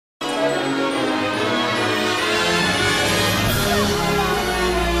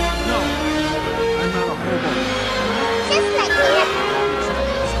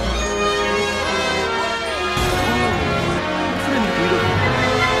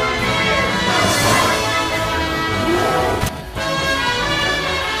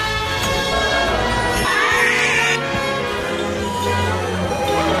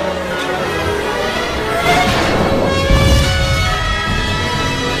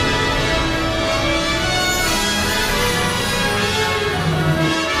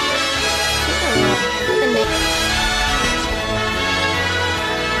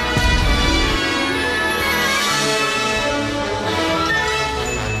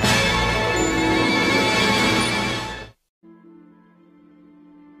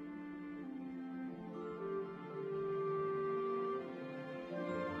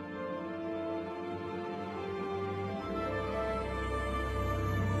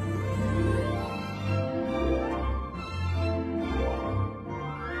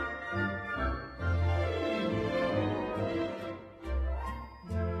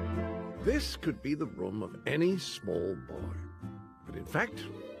this could be the room of any small boy. But in fact,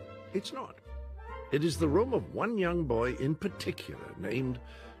 it's not. It is the room of one young boy in particular named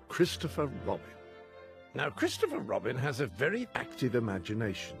Christopher Robin. Now, Christopher Robin has a very active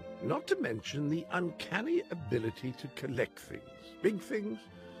imagination, not to mention the uncanny ability to collect things. Big things,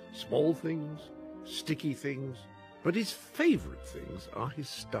 small things, sticky things. But his favorite things are his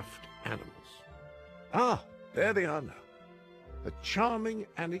stuffed animals. Ah, there they are now. A charming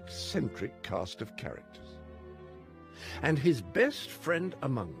and eccentric cast of characters. And his best friend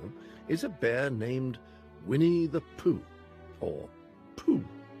among them is a bear named Winnie the Pooh, or Pooh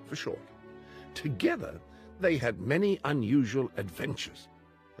for short. Together, they had many unusual adventures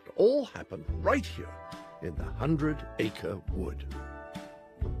that all happened right here in the 100-acre wood.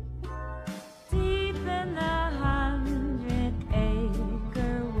 Deep in the 100-acre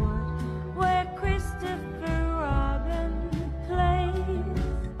wood, where Christopher Robin plays,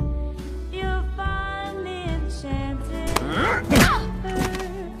 you'll find the enchanted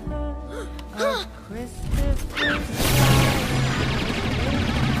of Christopher's.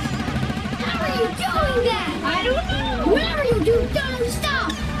 How are you doing that? I don't know. Whatever you do, don't stop.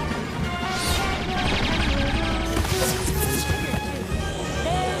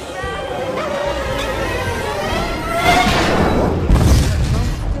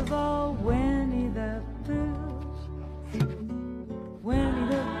 Most of all, Winnie the Pooh. Winnie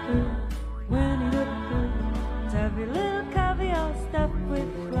the Pooh, Winnie the Pooh. Tubby little caviar stuffed with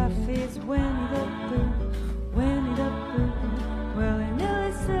fluffies. Winnie the Pooh, Winnie the Pooh.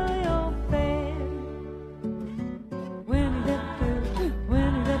 Willy-nilly silly old bear. Winnie the Pooh,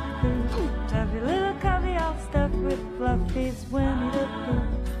 Winnie the Pooh. Tubby little caviar stuffed with fluffies. Winnie the Pooh,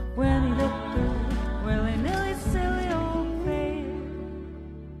 Winnie the Pooh. Willy-nilly silly old bear.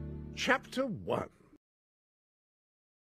 Chapter 1.